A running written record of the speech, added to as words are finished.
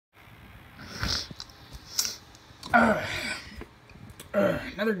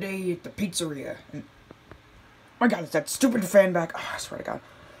Another day at the pizzeria. And, oh my god, it's that stupid fan back. Oh, I swear to god.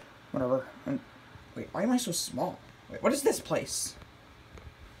 Whatever. And, wait, why am I so small? Wait, what is this place?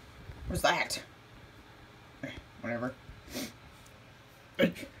 What's that? Whatever.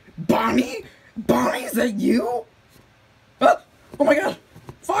 Bonnie? Bonnie, is that you? Oh my god.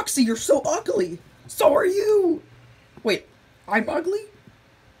 Foxy, you're so ugly. So are you. Wait, I'm ugly?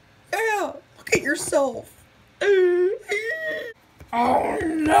 Yeah, look at yourself. Oh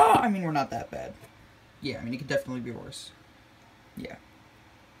no! I mean, we're not that bad. Yeah, I mean, it could definitely be worse. Yeah.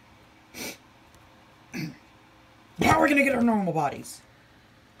 How are we gonna get our normal bodies?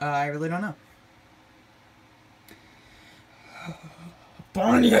 I really don't know.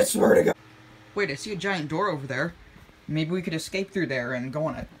 Barney, I swear to God. Wait, I see a giant door over there. Maybe we could escape through there and go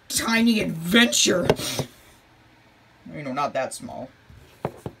on a tiny adventure. You know, not that small.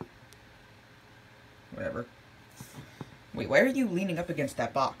 Whatever. Wait, why are you leaning up against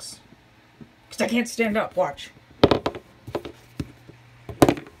that box? Because I can't stand up, watch.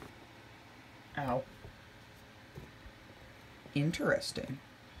 Ow. Interesting.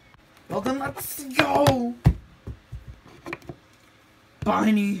 Well then, let's go!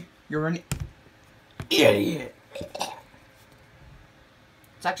 Bonnie, you're an idiot!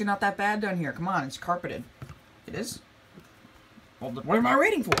 It's actually not that bad down here. Come on, it's carpeted. It is? Well, what am I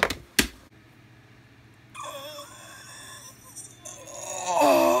waiting for?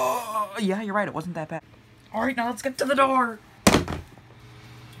 Yeah, you're right, it wasn't that bad. Alright, now let's get to the door!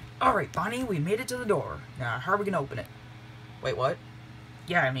 Alright, Bonnie, we made it to the door. Now, how are we gonna open it? Wait, what?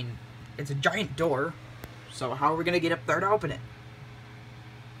 Yeah, I mean, it's a giant door. So how are we gonna get up there to open it?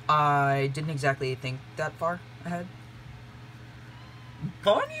 I didn't exactly think that far ahead.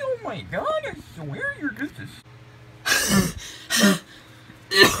 Bonnie, oh my god, I swear you're just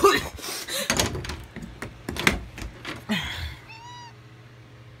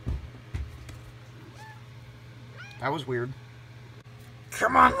That was weird.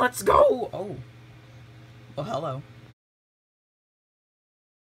 Come on, let's go! Oh. Well, hello.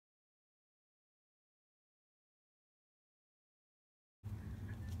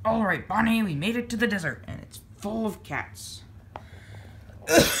 Alright, Bonnie, we made it to the desert, and it's full of cats.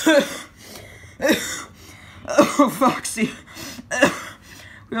 Oh, Foxy.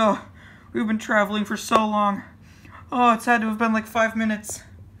 Oh, we've been traveling for so long. Oh, it's had to have been like 5 minutes.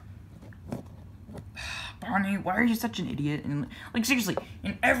 Bonnie, why are you such an idiot? And like, seriously,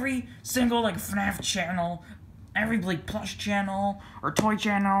 in every single, like, FNAF channel, every, like, plush channel, or toy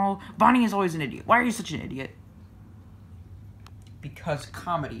channel, Bonnie is always an idiot. Why are you such an idiot? Because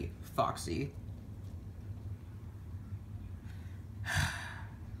comedy, Foxy.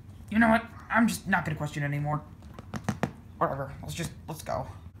 You know what? I'm just not gonna question it anymore. Whatever. Let's go.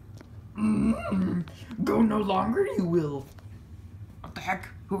 Go no longer, you will. What the heck?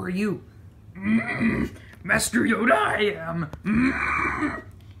 Who are you? Master Yoda, I am.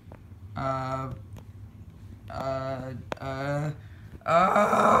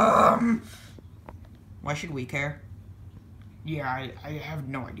 Why should we care? Yeah, I have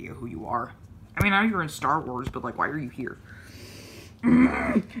no idea who you are. I mean, I know you're in Star Wars, but, like, why are you here?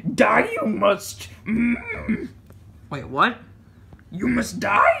 Die you must! Wait, what? You must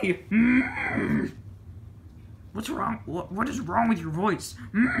die! What's wrong? What is wrong with your voice?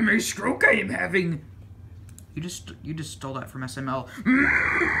 A stroke I am having! You just stole that from SML.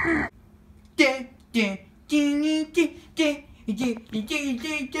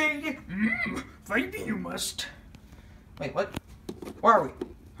 Fight me, you must. Wait, what? Where are we?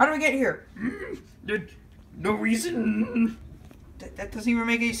 How do we get here? No reason. That doesn't even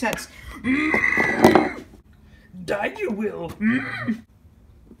make any sense. Die you will.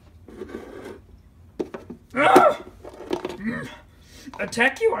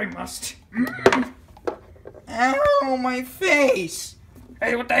 Attack you I must. Ow, my face.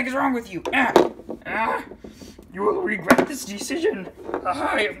 Hey, what the heck is wrong with you? You will regret this decision.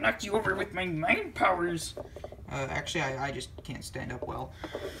 Aha, I have knocked you over with my mind powers. Actually, I just can't stand up well.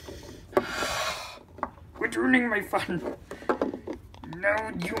 Quit ruining my fun.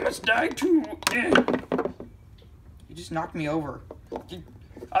 Now you must die too. You just knocked me over.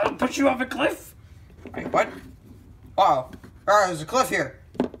 I'll push you off a cliff. Wait, what? Wow. There's a cliff here.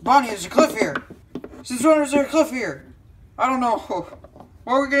 Bonnie, there's a cliff here. Since when is there a cliff here? I don't know.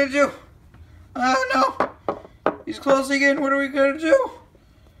 What are we gonna do? I don't know. He's closing in. What are we gonna do?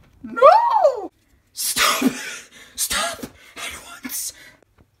 No! Stop! Stop! At once!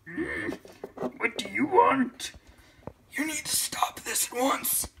 What do you want? You need to stop this at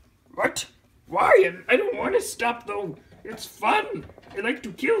once. What? Why? I don't want to stop though. It's fun. I like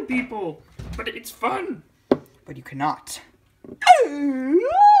to kill people, but it's fun. but you cannot.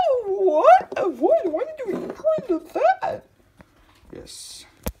 What? Why did you turn to that? Yes.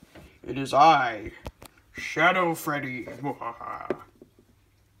 It is I, Shadow Freddy.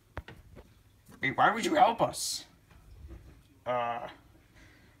 Wait, why would you help us?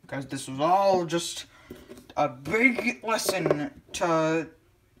 Because this was all just a big lesson to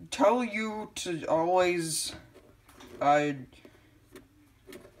tell you to always, wear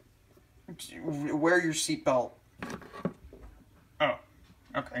your seatbelt. Oh,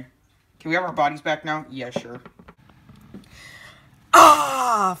 okay. Can we have our bodies back now? Yeah, sure.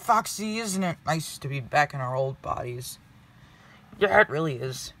 Ah, Foxy, isn't it nice to be back in our old bodies? Yeah, it really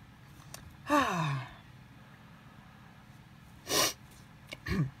is.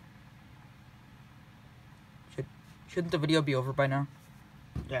 Shouldn't the video be over by now?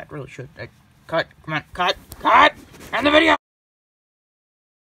 Yeah, it really should. Cut, come on, cut! End the video!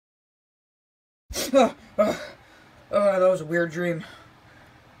 That was a weird dream.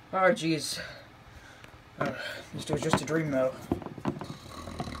 Oh, jeez. This was just a dream, though.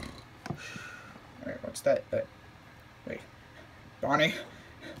 Alright, what's that? Wait. Bonnie?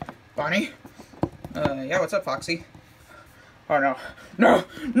 Yeah, what's up, Foxy? Oh, no.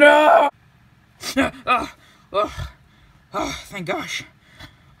 No! Thank gosh.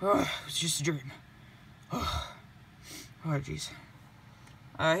 It was just a dream. Oh, jeez.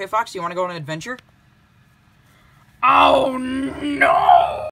 Hey, Foxy, you want to go on an adventure? Oh, no!